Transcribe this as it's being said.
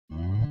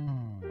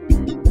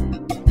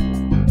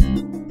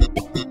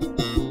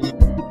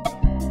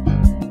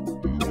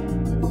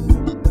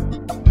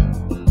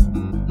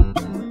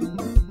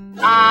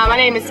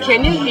name is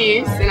Kenya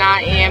Hughes, and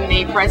I am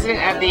the president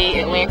of the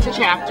Atlanta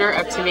chapter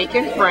of Tamika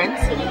and Friends.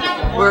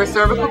 We're a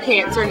cervical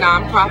cancer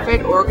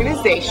nonprofit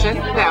organization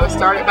that was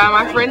started by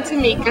my friend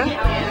Tamika,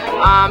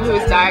 who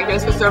was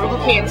diagnosed with cervical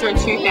cancer in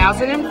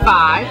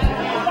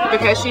 2005.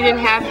 Because she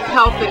didn't have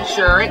health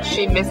insurance,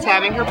 she missed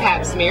having her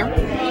pap smear.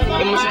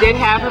 And when she did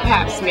have her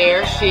pap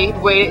smear, she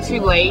waited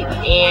too late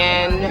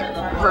and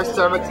her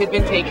cervix had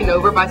been taken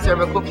over by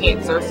cervical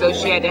cancer, so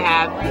she had to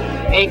have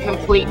a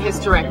complete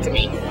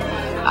hysterectomy.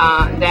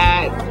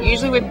 That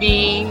usually would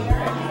be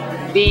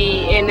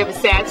the end of a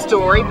sad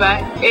story,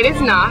 but it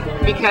is not.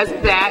 Because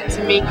of that,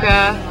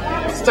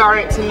 Tamika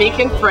started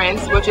Tamika and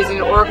Friends, which is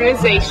an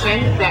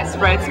organization that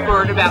spreads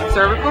word about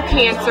cervical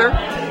cancer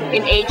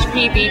and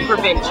HPV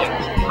prevention.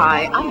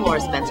 Hi, I'm Laura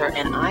Spencer,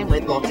 and I'm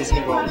with Walt Disney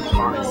World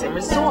Parks and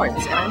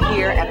Resorts, and I'm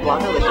here at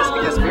Blogalicious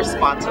because we're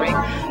sponsoring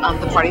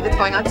the party that's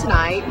going on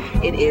tonight.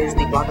 It is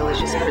the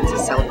Blogalicious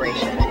Princess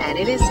Celebration, and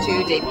it is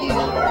to debut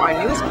our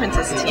newest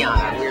princess,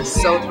 Tiana. We're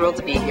so thrilled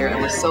to be here,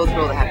 and we're so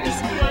thrilled to have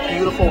this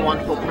beautiful,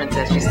 wonderful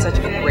princess. She's such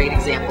a great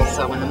example.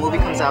 So when the movie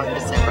comes out in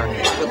December,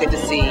 you'll get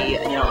to see,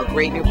 a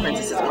great new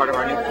princess as part of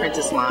our new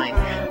princess line.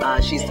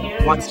 She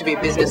wants to be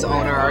a business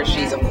owner.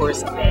 She's, of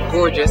course,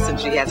 gorgeous, and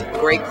she has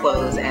great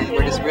clothes, and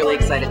we're just really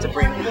excited to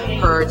bring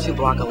her to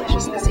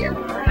Blogalicious this year.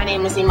 My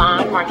name is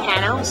Iman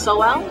Marcano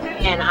Sowell,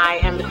 and I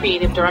am the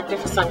creative director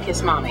for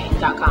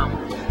SunkissMommy.com.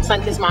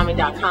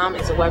 SunkissMommy.com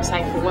is a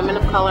website for women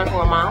of color who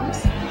are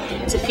moms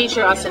to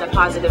feature us in a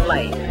positive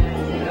light.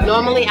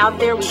 Normally out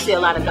there we see a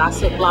lot of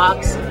gossip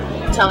blogs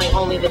telling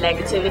only the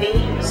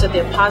negativity, so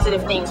there are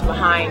positive things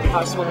behind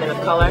us women of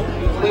color.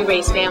 We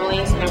raise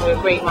families and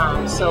we're great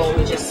moms, so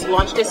we just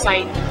launched this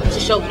site to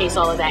showcase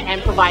all of that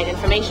and provide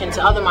information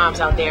to other moms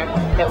out there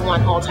that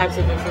want all types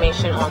of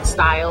information on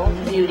style,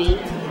 beauty,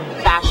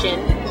 fashion,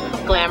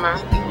 glamour.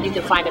 You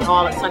can find it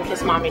all at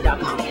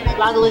SunkissMommy.com.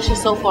 Blogalicious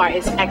so far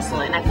is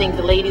excellent. I think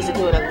the ladies are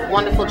doing a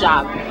wonderful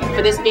job.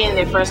 For this being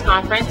their first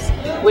conference,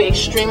 we're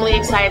extremely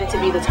excited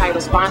to be the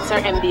title sponsor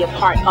and be a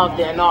part of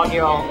the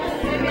inaugural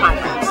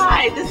conference.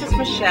 Hi, this is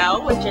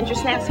Michelle with Ginger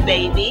Snaps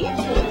Baby,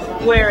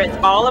 where it's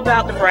all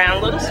about the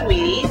brown little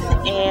sweeties,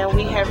 and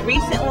we have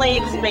recently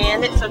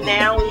expanded, so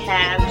now we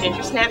have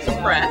Ginger Snaps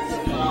Press.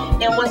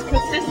 And what's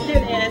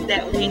consistent is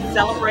that we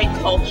celebrate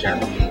culture,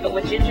 but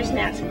with Ginger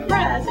Snaps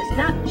Press, it's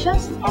not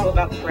just all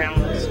about the brown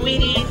little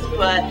sweeties,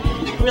 but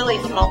really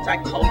it's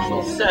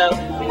multicultural. So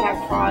we have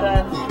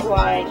products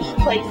like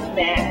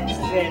placemats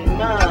and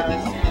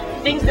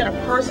mugs, things that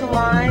are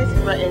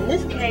personalized, but in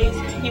this case,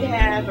 you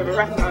have a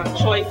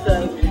choice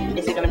of,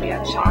 is it going to be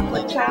a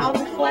chocolate child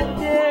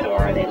reflected, or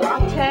are they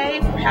latte,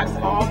 perhaps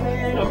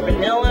almond or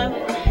vanilla?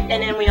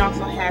 And then we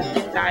also have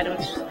gift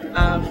items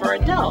for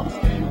adults.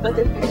 But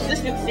the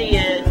consistency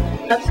is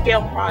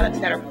upscale products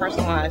that are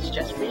personalized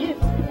just for you.